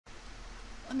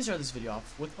Let me start this video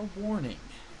off with a warning.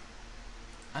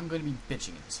 I'm going to be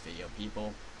bitching in this video,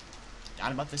 people.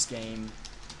 Not about this game.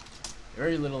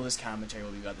 Very little of this commentary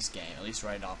will be about this game, at least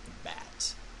right off the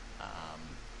bat.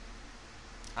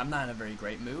 I'm not in a very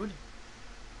great mood,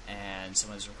 and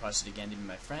someone has requested again to be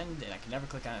my friend, and I can never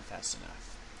click on it fast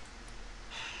enough.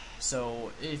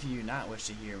 So, if you do not wish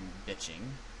to hear me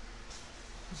bitching,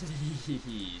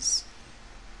 please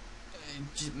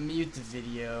just mute the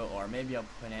video, or maybe I'll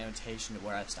put an annotation to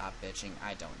where I stop bitching.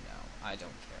 I don't know. I don't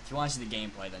care. If you want to see the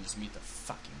gameplay, then just mute the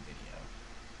fucking video.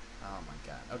 Oh my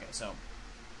god. Okay, so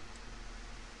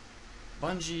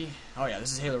Bungie. Oh yeah,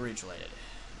 this is Halo Reach related.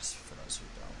 Just for those who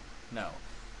don't know.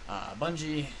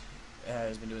 Bungie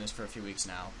has been doing this for a few weeks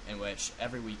now, in which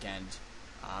every weekend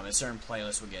a certain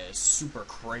playlist will get super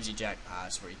crazy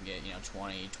jackpots where you can get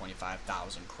 20,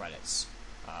 25,000 credits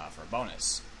for a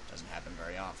bonus. Doesn't happen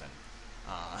very often.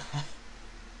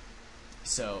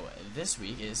 So this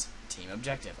week is Team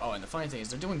Objective. Oh, and the funny thing is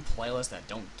they're doing playlists that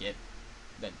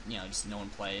just no one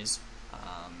plays.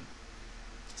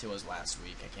 It was last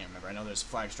week, I can't remember. I know there's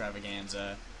Flag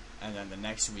Extravaganza, and then the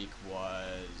next week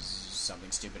was something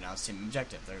stupid. Now it's Team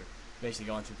Objective. They're basically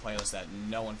going through playlists that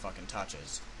no one fucking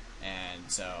touches.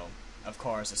 And so, of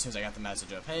course, as soon as I got the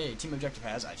message of, hey, Team Objective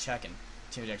has, I check, and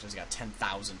Team Objective's got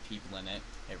 10,000 people in it.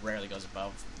 It rarely goes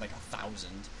above, like,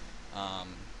 1,000. Let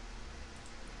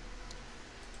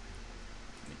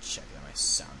me check that my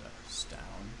sound is down.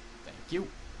 Thank you.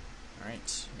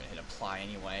 Alright, I'm gonna hit apply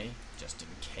anyway, just in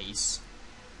case.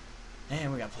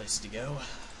 And we got places to go.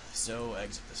 So,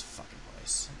 exit this fucking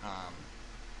place.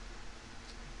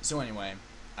 So anyway,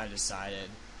 I decided,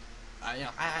 I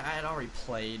had already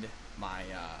played my,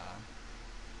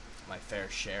 my fair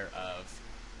share of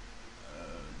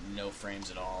no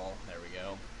frames at all. There we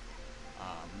go.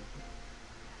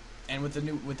 And with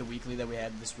the weekly that we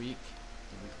had this week,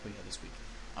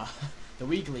 the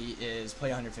weekly is play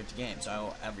 150 games.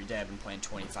 So every day I've been playing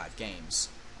 25 games.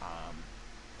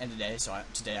 And today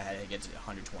I had to get to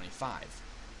 125.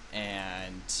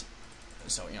 And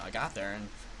so I got there,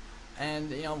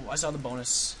 and I saw the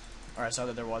bonus, or I saw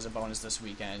that there was a bonus this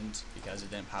weekend because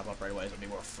it didn't pop up right away, so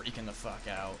people were freaking the fuck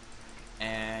out.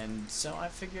 And so I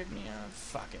figured,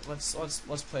 fuck it,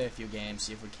 let's play a few games,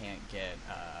 see if we can't get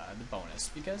the bonus,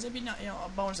 because it'd be not, a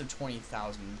bonus of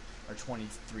 20,000 or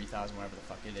 23,000, whatever the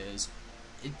fuck it is.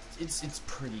 It's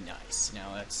pretty nice.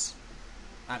 That's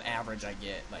on average I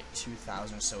get like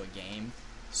 2,000 or so a game.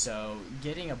 So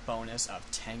getting a bonus of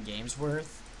 10 games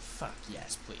worth, fuck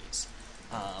yes, please.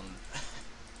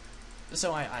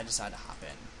 So I decided to hop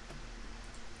in.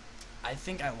 I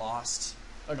think I lost.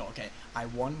 Oh no, okay. I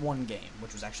won one game,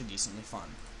 which was actually decently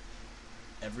fun.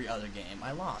 Every other game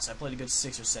I lost. I played a good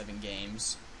 6 or 7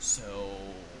 games, so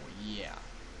yeah.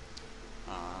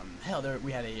 Hell,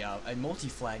 we had a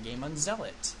multi-flag game on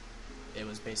Zealot. It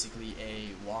was basically a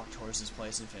walk towards this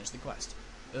place and finish the quest.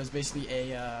 It was basically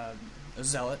a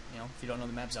Zealot. If you don't know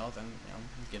the map Zealot, then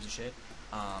who gives a shit?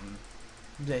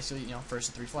 Basically,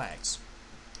 first to 3 flags.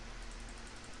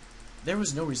 There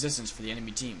was no resistance for the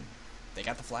enemy team. They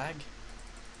got the flag,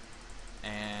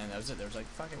 and that was it. They was like,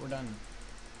 fuck it, we're done.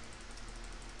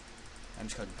 I'm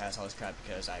just clicking past all this crap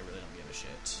because I really don't give a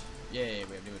shit. Yay,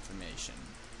 we have new information.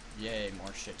 Yay,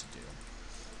 more shit to do.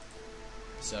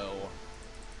 So,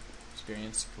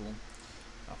 experience, cool.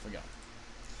 Off we go.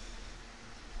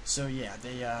 So yeah,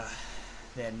 they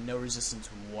had no resistance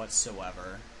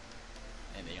whatsoever,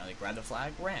 and they grabbed the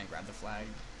flag, ran, grabbed the flag,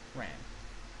 ran.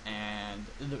 And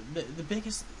the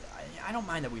biggest, I don't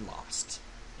mind that we lost.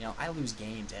 I lose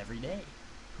games every day.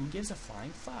 Who gives a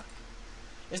flying fuck?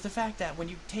 It's the fact that when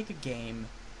you take a game,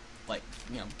 like,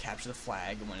 capture the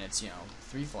flag, when it's,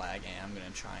 3 flag, and I'm gonna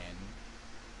try and,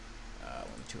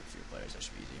 only 2 or fewer players, that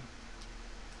should be easy.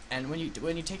 And when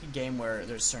you take a game where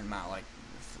there's a certain amount, like,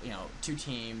 2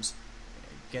 teams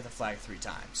get the flag 3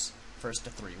 times, first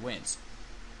to 3 wins.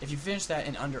 If you finish that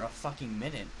in under a fucking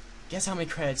minute, guess how many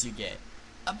credits you get?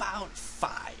 About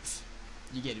 5.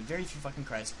 You get very few fucking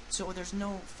credits, so there's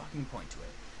no fucking point to it.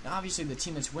 Now obviously the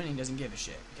team that's winning doesn't give a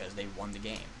shit because they won the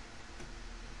game.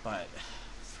 But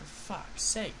for fuck's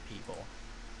sake, people.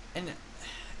 And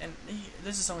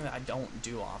this is something that I don't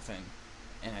do often,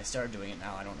 and I started doing it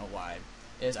now, I don't know why,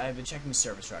 is I've been checking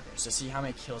service records to see how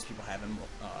many kills people have in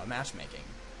matchmaking.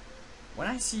 When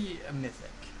I see a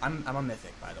mythic, I'm a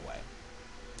mythic, by the way.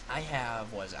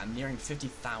 I'm nearing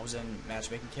 50,000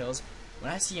 matchmaking kills.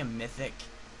 When I see a mythic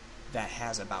that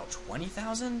has about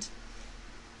 20,000,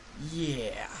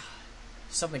 yeah,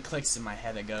 something clicks in my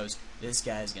head that goes, this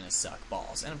guy's gonna suck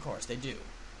balls. And of course, they do.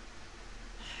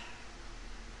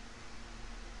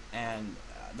 And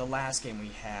the last game we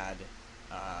had,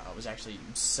 was actually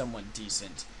somewhat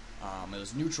decent. It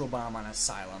was neutral bomb on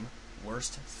Asylum,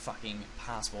 worst fucking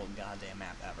possible goddamn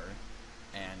map ever,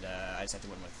 and I just have to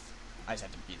win with, I just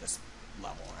have to beat this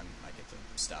level, and I get the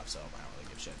stuff, so I don't really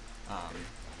give a shit.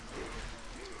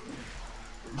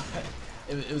 But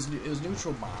it was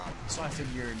neutral bomb, so I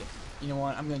figured, you know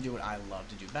what, I'm gonna do what I love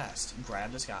to do best: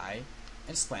 grab this guy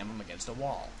and slam him against a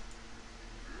wall,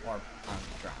 or on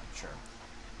the ground, sure.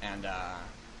 And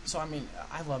so I mean,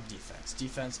 I love defense.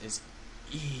 Defense is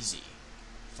easy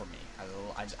for me. I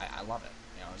love it.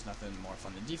 You know, there's nothing more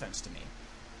fun than defense to me.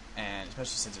 And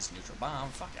especially since it's neutral bomb,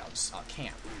 fuck it, I'll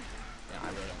camp. You know, I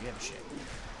really don't give a shit.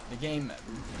 The game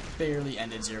barely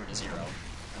ended 0-0.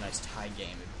 A nice tie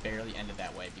game. It barely ended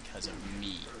that way because of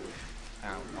me. I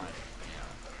don't want, you know,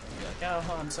 to be like,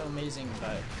 oh, I'm so amazing,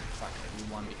 but fuck it,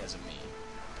 we won because of me.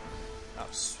 Oh,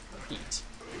 sweet.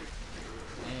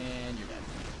 And you're dead.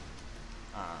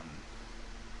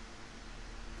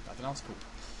 Nothing else? Cool.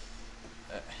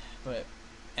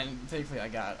 And thankfully I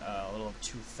got a little of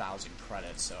 2,000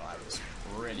 credits, so I was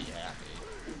pretty happy.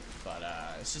 But,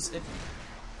 it's just, I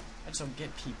just don't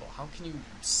get people. How can you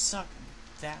suck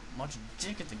that much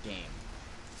dick at the game?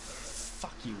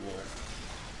 Fuck you,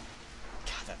 Wolf.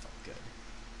 God, that felt good.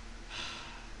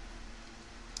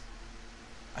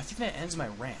 I think that ends my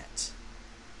rant.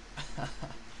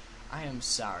 I am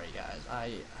sorry, guys.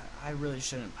 I really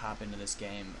shouldn't pop into this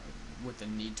game with the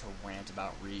need to rant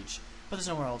about Reach, but there's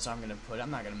nowhere else I'm gonna put it. I'm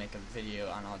not gonna make a video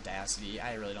on Audacity.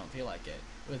 I really don't feel like it.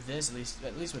 With this,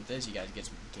 at least with this, you guys get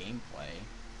some gameplay.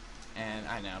 And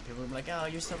I know people will be like, "Oh,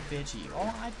 you're so bitchy."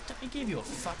 Oh, I gave you a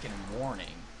fucking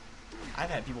warning. I've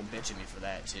had people bitch at me for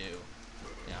that too.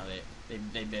 You know,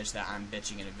 they bitch that I'm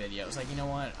bitching in a video. It's like, you know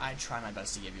what? I try my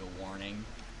best to give you a warning.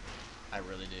 I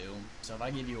really do. So if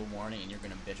I give you a warning and you're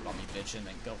gonna bitch about me bitching,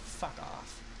 then go fuck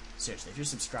off. Seriously, if you're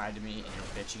subscribed to me and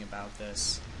you're bitching about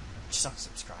this, just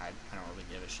unsubscribe. I don't really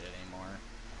give a shit anymore.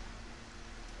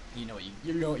 You know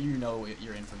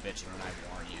you're in for bitching when I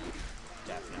warn you.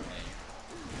 Definitely.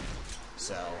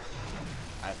 So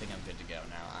I think I'm good to go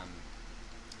now.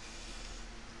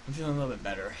 I'm feeling a little bit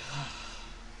better.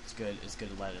 It's good. It's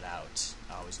good to let it out.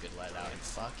 Always good to let it out. And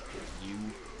fuck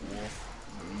you, Wolf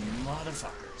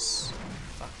motherfuckers.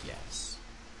 Fuck yes.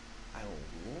 I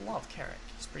love Karok.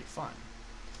 He's pretty fun.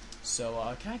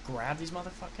 So, can I grab these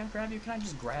motherfuckers? Can I grab you? Can I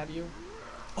just grab you?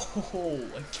 Oh,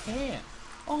 I can.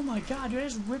 Oh my god, dude, I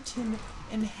just ripped him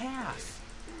in half.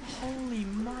 Holy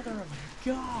mother of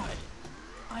God.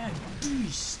 I am a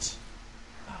beast.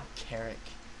 Oh, Karok.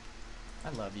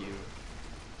 I love you.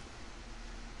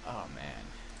 Oh, man.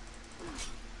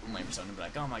 I'm waiting for someone to be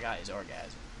like, oh my god, he's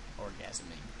orgasming.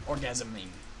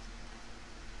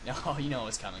 No, you know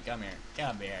what's coming. Come here.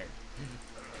 Come here.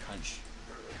 Punch.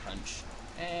 Punch.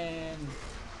 And...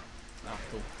 oh,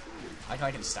 cool.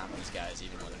 I can stomp these guys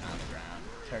even when they're not on the ground.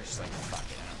 Karok's just like, fuck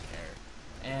it, I don't care.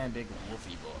 And big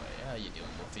Wolfie boy. How you doing,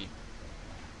 Wolfie?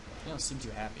 You don't seem too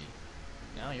happy.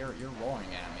 No, you're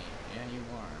roaring at me. Yeah, you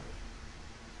are.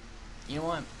 You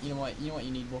know what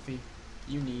you need, Wolfie?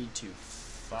 You need to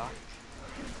fuck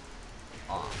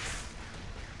off.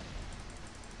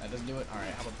 That doesn't do it?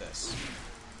 Alright, how about this?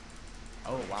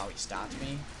 Oh, wow, he stopped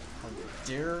me? How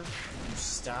dare you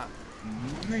stop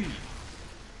me?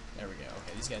 There we go.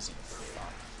 Okay, these guys need to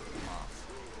fuck off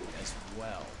as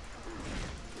well.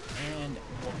 And,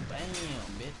 well, bam,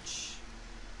 bitch.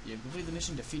 You complete the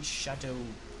mission, defeat Shadow...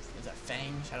 is that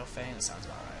Fang? Shadow Fang? That sounds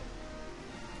about right.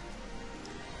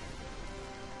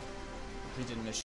 Completed mission.